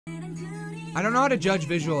I don't know how to judge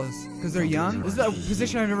visuals because they're young. This is a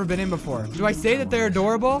position I've never been in before. Do I say that they're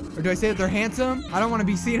adorable or do I say that they're handsome? I don't want to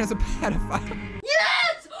be seen as a pedophile.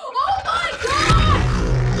 Yes! Oh my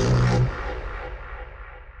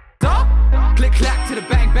God! Click clack to the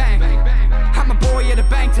bang bang. I'm a boy at the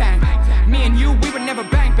bang tang. Me and you, we would never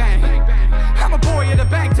bang bang. I'm a boy at the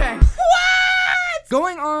bang tang.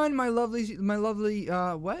 Going on, my lovely,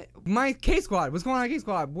 what? My K-Squad. What's going on,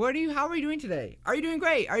 K-Squad? How are you doing today? Are you doing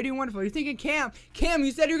great? Are you doing wonderful? You're thinking, Cam,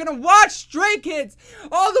 you said you're gonna watch Stray Kids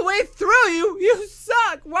all the way through. You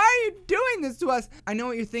suck. Why are you doing this to us? I know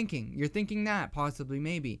what you're thinking. You're thinking that, possibly,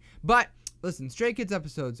 maybe. But listen, Stray Kids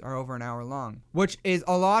episodes are over an hour long, which is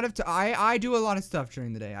a lot of, I do a lot of stuff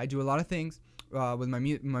during the day. I do a lot of things. With my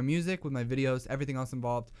music, with my videos, everything else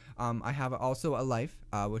involved. I have also a life,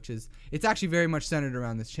 which is, it's actually very much centered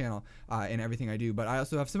around this channel and everything I do, but I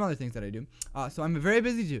also have some other things that I do. So I'm a very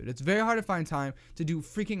busy dude. It's very hard to find time to do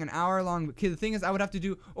freaking an hour-long, okay, the thing is, I would have to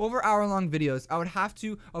do over hour-long videos. I would have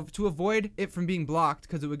to avoid it from being blocked,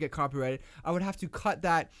 because it would get copyrighted, I would have to cut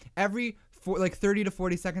that every like 30 to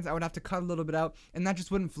 40 seconds. I would have to cut a little bit out, and that just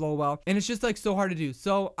wouldn't flow well, and it's just like so hard to do.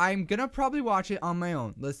 So I'm gonna probably watch it on my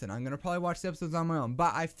own. Listen, I'm gonna probably watch the episodes on my own,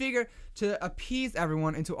 but I figure to appease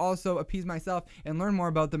everyone and to also appease myself and learn more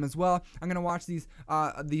about them as well, I'm gonna watch this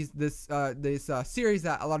series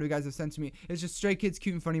that a lot of you guys have sent to me. It's just Stray Kids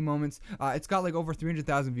Cute and Funny Moments. It's got like over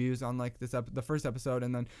 300,000 views on like the first episode,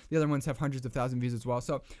 and then the other ones have hundreds of thousands of views as well.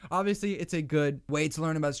 So obviously it's a good way to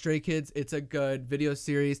learn about Stray Kids. It's a good video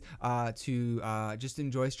series to just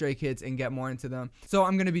enjoy Stray Kids and get more into them. So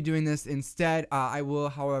I'm gonna be doing this instead. I will,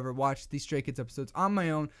 however, watch these Stray Kids episodes on my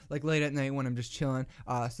own, like late at night when I'm just chilling,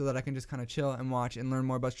 so that I can just kind of chill and watch and learn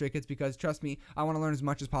more about Stray Kids, because trust me, I want to learn as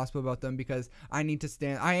much as possible about them, because I need to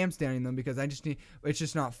stand, I am standing them, because I just need, it's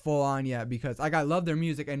just not full on yet, because I love their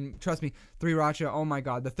music, and trust me, 3Racha, oh my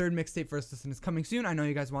god, the third mixtape First Listen is coming soon. I know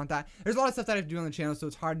you guys want that. There's a lot of stuff that I have to do on the channel, so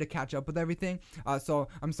it's hard to catch up with everything, so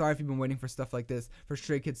I'm sorry if you've been waiting for stuff like this, for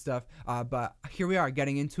Stray Kids stuff, but here we are,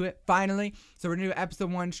 getting into it, finally. So we're gonna do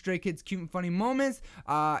episode 1, Stray Kids Cute and Funny Moments,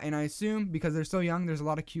 and I assume, because they're so young, there's a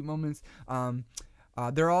lot of cute moments.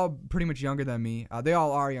 They're all pretty much younger than me. They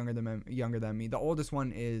all are younger than me. The oldest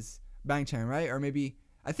one is Bang Chan, right? Or maybe,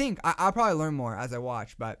 I think, I'll probably learn more as I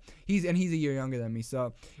watch, but he's a year younger than me,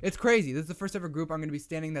 so it's crazy. This is the first ever group I'm going to be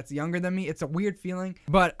standing that's younger than me. It's a weird feeling,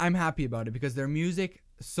 but I'm happy about it, because their music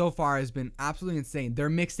so far has been absolutely insane. Their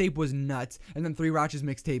mixtape was nuts, and then 3Racha's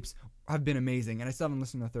mixtapes have been amazing, and I still haven't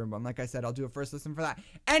listened to the third one. Like I said, I'll do a first listen for that.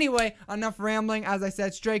 Anyway, enough rambling. As I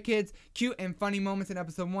said, Stray Kids, Cute and Funny Moments in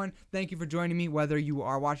episode 1. Thank you for joining me, whether you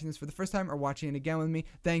are watching this for the first time or watching it again with me.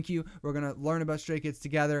 Thank you. We're gonna learn about Stray Kids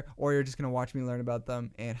together, or you're just gonna watch me learn about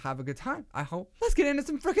them and have a good time, I hope. Let's get into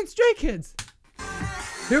some freaking Stray Kids.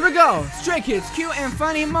 Here we go. Stray Kids, Cute and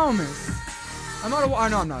Funny Moments. I'm out of water. Oh,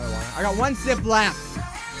 no, I'm not out of water. I got one sip left.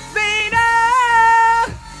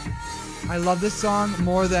 I love this song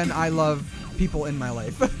more than I love people in my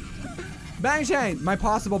life. Bang Chan, my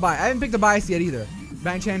possible buy. I haven't picked a bias yet either.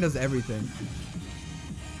 Bang Chan does everything.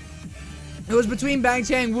 It was between Bang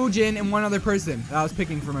Chan, Woo Jin, and one other person that I was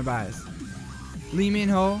picking for my bias. Lee Min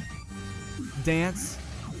Ho, Dance.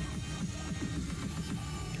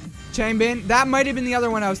 Changbin, that might have been the other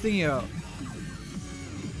one I was thinking of.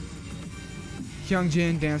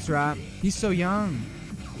 Hyungjin, Dance Rap. He's so young.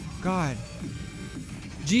 God.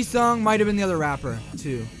 Jisung might have been the other rapper,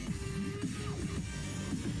 too.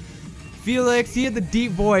 Felix, he had the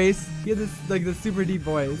deep voice. He had this, like, the super deep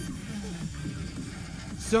voice.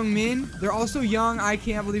 Sungmin, they're all so young. I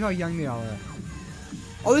can't believe how young they all are.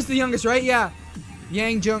 Oh, this is the youngest, right? Yeah.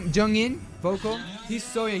 Yang Jungin, vocal. He's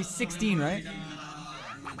so young. He's 16, right?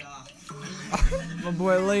 My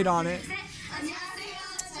boy laid on it.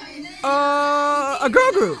 A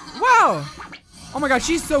girl group. Wow. Oh my god,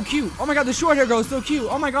 she's so cute. Oh my god, the short hair girl is so cute.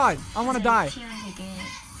 Oh my god, I want to die.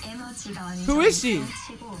 Who is she?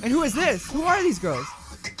 And who is this? Who are these girls?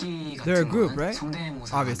 They're a group, right?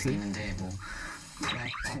 Obviously.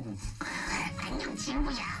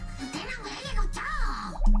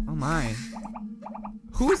 Oh my.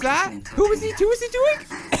 Who is that? Who is he doing?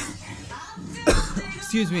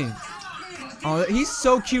 Excuse me. Oh, he's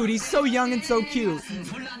so cute. He's so young and so cute.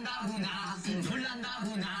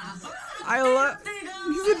 I love.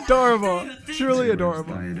 He's adorable. Truly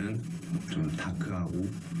adorable.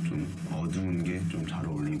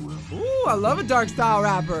 Ooh, I love a dark style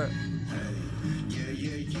rapper.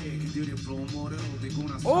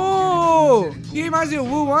 Oh, he reminds me of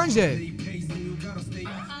Woo Wonjae.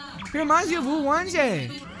 He reminds me of Woo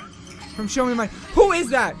Wonjae from Show Me the Money. Who is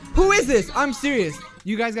that? Who is this? I'm serious.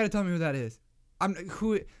 You guys gotta tell me who that is.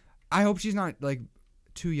 I hope she's not like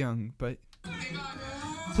too young, but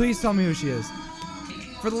Please tell me who she is.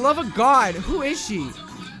 For the love of God, who is she?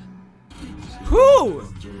 Who?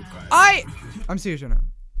 I'm serious right now.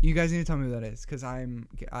 You guys need to tell me who that is, because I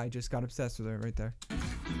just got obsessed with her right there.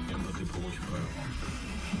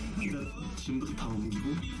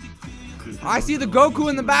 I see the Goku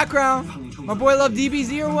in the background. My boy love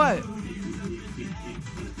DBZ or what?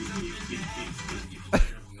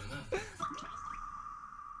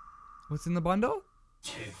 What's in the bundle?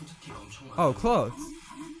 Oh, clothes.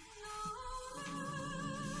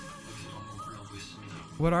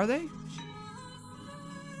 What are they?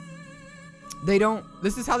 They don't.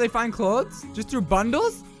 This is how they find clothes? Just through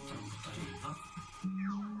bundles?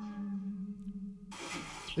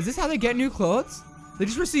 Is this how they get new clothes? They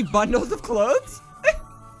just receive bundles of clothes?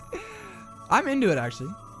 I'm into it,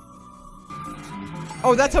 actually.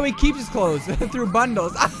 Oh, that's how he keeps his clothes. Through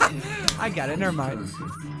bundles. I get it. Never mind.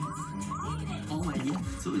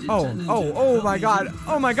 Oh my god.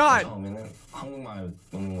 Oh my god.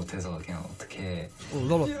 Oh,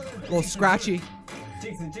 little scratchy.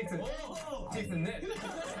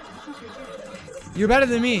 You're better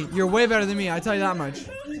than me. You're way better than me. I tell you that much.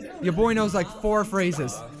 Your boy knows like 4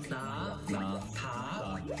 phrases.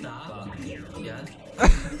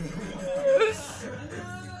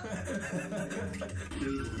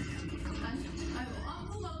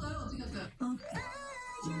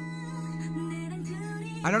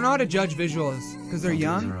 I don't know how to judge visuals because they're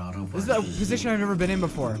young. This is a position I've never been in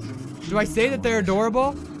before. Do I say that they're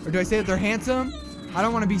adorable or do I say that they're handsome? I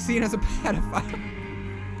don't want to be seen as a pedophile.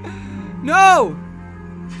 No!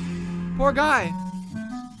 Poor guy.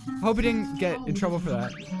 I hope he didn't get in trouble for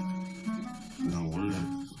that.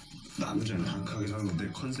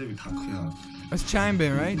 That's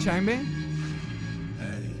Changbin, right? Changbin?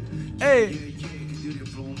 Hey!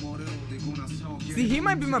 See, he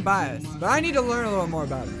might be my bias, but I need to learn a little more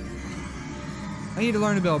about it. I need to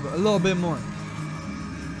learn a little bit more.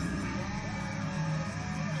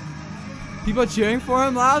 People cheering for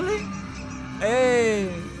him loudly?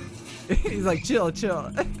 Hey! He's like, chill,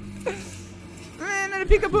 chill. Man, and a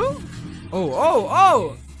peekaboo?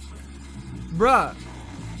 Oh! Bruh.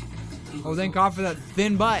 Oh, thank God for that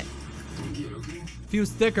thin butt. If he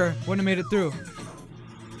was thicker, wouldn't have made it through.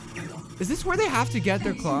 Is this where they have to get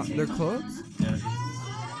their clothes?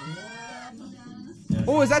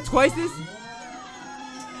 Oh, is that Twice's?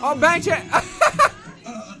 Oh, Bang-chan!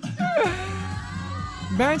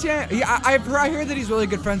 Bang-chan, yeah, I hear that he's really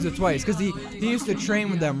good friends with Twice, because he used to train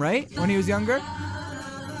with them, right? When he was younger?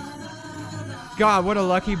 God, what a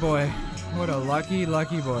lucky boy. What a lucky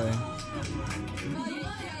boy.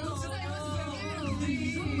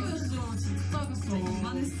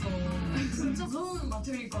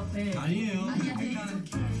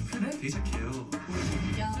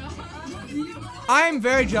 I'm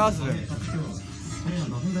very jealous of him.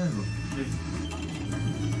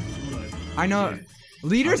 I know.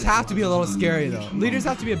 Leaders have to be a little scary, though. Leaders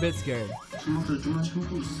have to be a bit scary.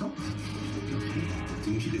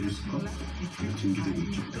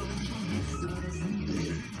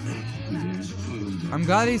 I'm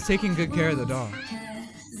glad he's taking good care of the dog.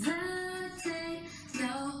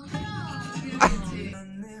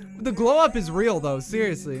 The glow up is real, though.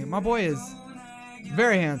 Seriously. My boy is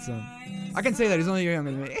very handsome. I can say that. He's only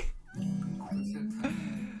younger than me.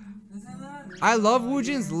 I love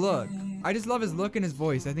Woojin's look. I just love his look and his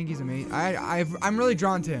voice. I think he's amazing. I'm really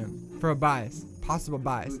drawn to him for a bias. Possible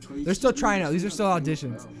bias. They're still trying out. These are still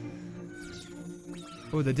auditions.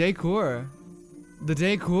 Oh, the decor. The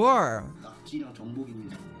decor. I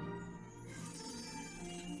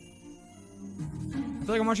feel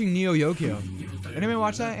like I'm watching Neo Yokio. Anybody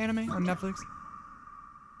watch that anime on Netflix?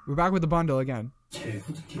 We're back with the bundle again.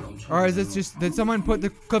 Or is this just, did someone put the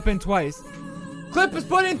clip in twice? Clip was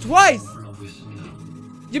put in twice!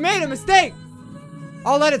 You made a mistake!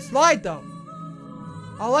 I'll let it slide though.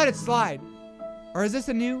 I'll let it slide. Or is this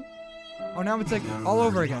a new? Oh, now it's like all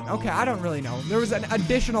over again. Okay, I don't really know. There was an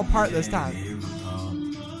additional part this time.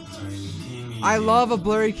 I love a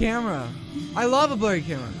blurry camera. I love a blurry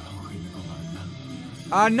camera.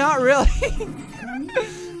 Not really.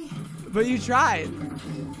 But you tried.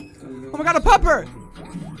 Oh my god, a pupper!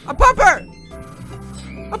 A pupper!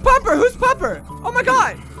 A pupper! Who's pupper? Oh my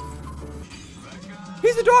god!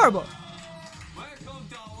 He's adorable.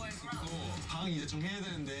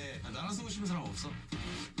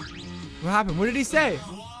 What happened? What did he say?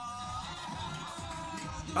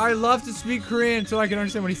 I love to speak Korean so I can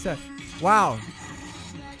understand what he said. Wow.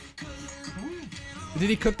 Did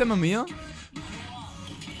he cook them a meal?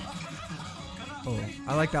 Oh,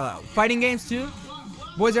 I like that. Fighting games too?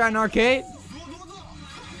 Boys are at an arcade?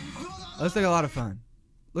 Looks like a lot of fun.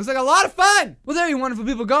 Looks like a lot of fun. Well, there you wonderful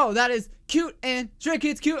people go. That is cute and Stray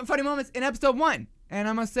Kids cute and funny moments in episode 1. And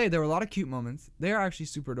I must say, there were a lot of cute moments. They are actually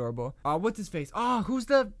super adorable. What's his face? Who's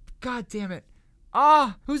the, god damn it.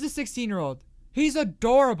 Who's the 16-year-old? He's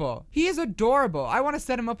adorable. He is adorable. I want to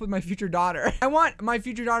set him up with my future daughter. I want my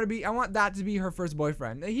future daughter I want that to be her first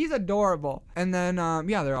boyfriend. He's adorable. And then,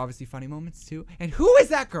 yeah, there are obviously funny moments too. And who is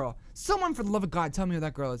that girl? Someone, for the love of God, tell me who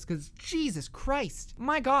that girl is, because Jesus Christ.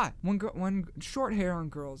 My God. One short hair on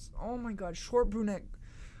girls. Oh my God, short brunette.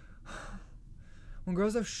 When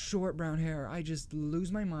girls have short brown hair, I just lose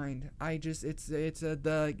my mind.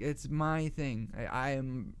 It's my thing. I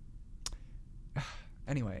am...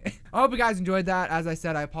 Anyway, I hope you guys enjoyed that. As I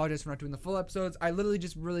said, I apologize for not doing the full episodes. I literally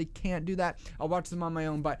just really can't do that. I'll watch them on my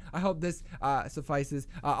own, but I hope this suffices.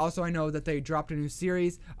 Also, I know that they dropped a new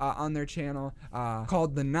series on their channel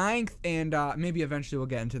called The Ninth, and maybe eventually we'll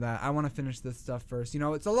get into that. I want to finish this stuff first. You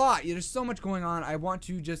know, it's a lot. There's so much going on. I want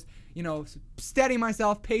to just, you know, steady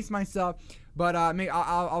myself, pace myself. But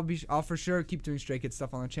I'll for sure keep doing Stray Kids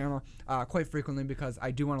stuff on the channel quite frequently, because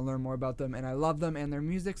I do want to learn more about them, and I love them and their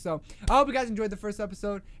music. So I hope you guys enjoyed the first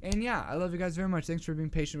episode, and yeah, I love you guys very much. Thanks for being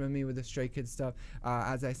patient with me with the Stray Kids stuff.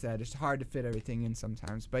 As I said, it's hard to fit everything in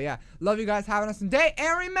sometimes, but yeah, love you guys. Have an awesome day,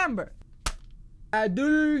 and remember,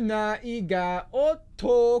 adul naiga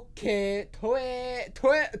otoke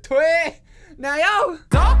toe now yo.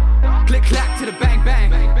 Click clack to the bang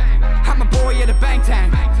bang. I'm a boy at the bang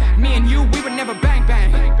tang. Me and you, we would never bang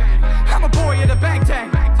bang. I'm a boy at the bang tang.